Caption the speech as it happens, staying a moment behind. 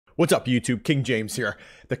What's up YouTube, King James here.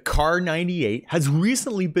 The KAR98 has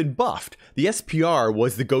recently been buffed. The SPR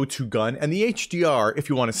was the go-to gun, and the HDR, if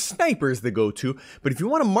you want a sniper, is the go-to, but if you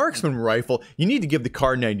want a marksman rifle, you need to give the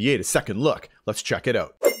KAR98 a second look. Let's check it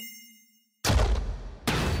out.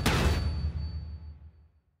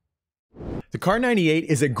 The KAR98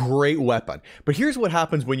 is a great weapon, but here's what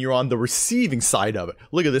happens when you're on the receiving side of it.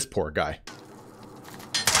 Look at this poor guy.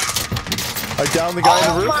 I downed the guy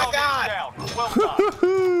in the roof. Oh my God!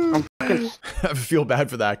 I feel bad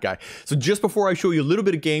for that guy. So just before I show you a little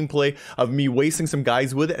bit of gameplay of me wasting some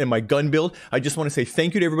guys with it and my gun build, I just want to say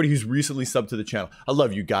thank you to everybody who's recently subbed to the channel. I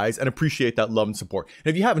love you guys and appreciate that love and support.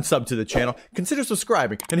 And if you haven't subbed to the channel, consider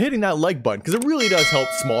subscribing and hitting that like button because it really does help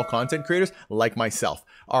small content creators like myself.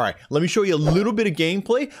 All right, let me show you a little bit of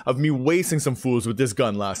gameplay of me wasting some fools with this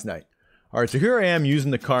gun last night. Alright, so here I am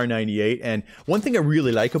using the KAR98, and one thing I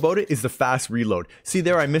really like about it is the fast reload. See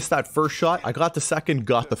there, I missed that first shot, I got the second,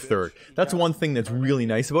 got the third. That's one thing that's really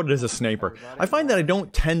nice about it as a sniper. I find that I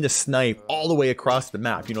don't tend to snipe all the way across the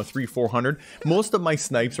map, you know, 300-400. Most of my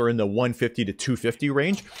snipes are in the 150 to 250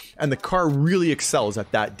 range, and the KAR really excels at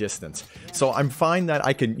that distance. So I'm finding that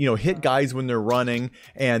I can, you know, hit guys when they're running,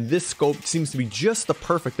 and this scope seems to be just the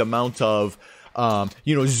perfect amount of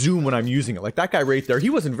you know, zoom when I'm using it. Like that guy right there, he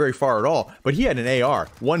wasn't very far at all, but he had an AR.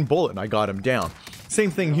 One bullet and I got him down. Same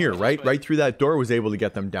thing here, right? Right through that door, was able to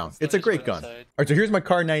get them down. It's a great gun. Alright, so here's my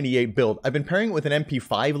KAR98 build. I've been pairing it with an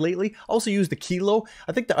MP5 lately. Also use the Kilo.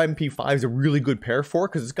 I think the MP5 is a really good pair for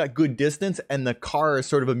it because it's got good distance and the KAR is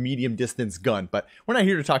sort of a medium distance gun. But we're not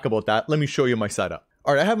here to talk about that. Let me show you my setup.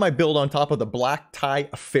 Alright, I have my build on top of the Black Tie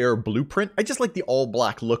Affair blueprint. I just like the all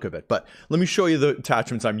black look of it, but let me show you the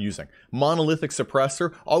attachments I'm using. Monolithic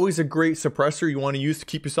suppressor, always a great suppressor you want to use to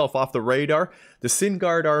keep yourself off the radar. The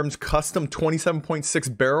SynGuard Arms custom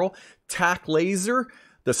 27.6 barrel, tac laser,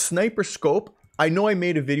 the sniper scope. I know I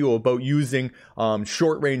made a video about using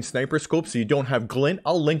short range sniper scopes so you don't have glint.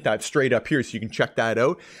 I'll link that straight up here so you can check that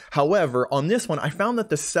out. However, on this one, I found that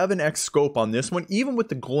the 7x scope on this one, even with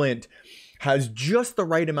the glint, has just the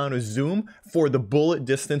right amount of zoom for the bullet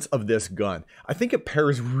distance of this gun. I think it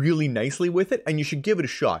pairs really nicely with it, and you should give it a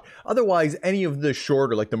shot. Otherwise, any of the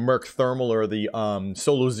shorter, like the Merc Thermal or the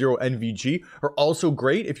Solo Zero NVG, are also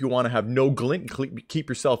great if you want to have no glint and keep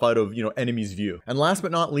yourself out of, you know, enemy's view. And last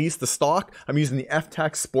but not least, the stock, I'm using the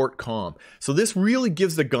FTAC Sport Comm. So this really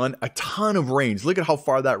gives the gun a ton of range. Look at how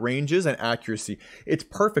far that range is and accuracy. It's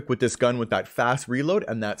perfect with this gun with that fast reload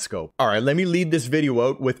and that scope. All right, let me lead this video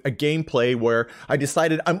out with a gameplay where I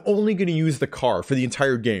decided I'm only going to use the KAR for the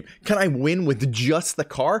entire game. Can I win with just the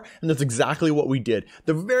KAR? And that's exactly what we did.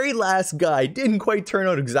 The very last guy didn't quite turn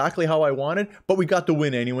out exactly how I wanted, but we got the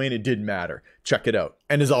win anyway and it didn't matter. Check it out.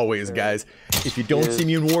 And as always, guys, if you don't see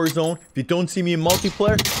me in Warzone, if you don't see me in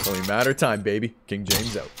multiplayer, it's only a matter of time, baby. King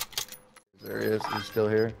James out. There he is. He's still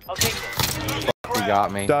here. Okay. He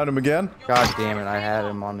got me. Down him again? God damn it. I had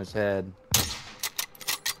him on his head.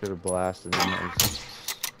 Should have blasted him.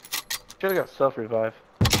 Should've got self-revive.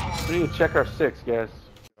 We need to check our 6, guys.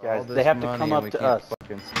 Guys, they have to come up to us.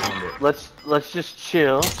 Let's just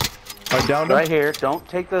chill. I downed him. Right here. Don't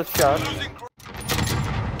take those shots.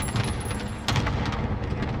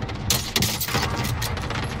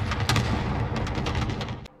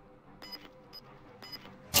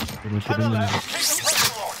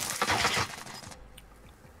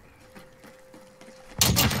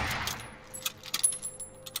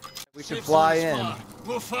 We should fly in.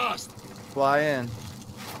 Move fast. Fly in.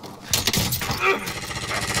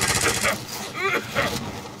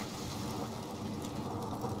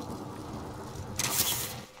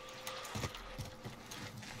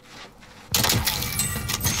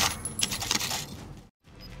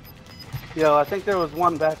 Yo, I think there was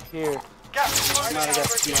one back here.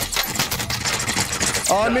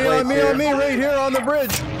 On me, right here on the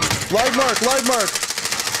bridge. Live mark.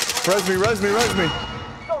 Res me.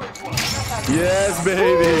 Yes,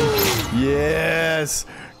 baby. Yes.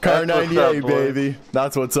 KAR98, baby.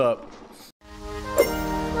 That's what's up.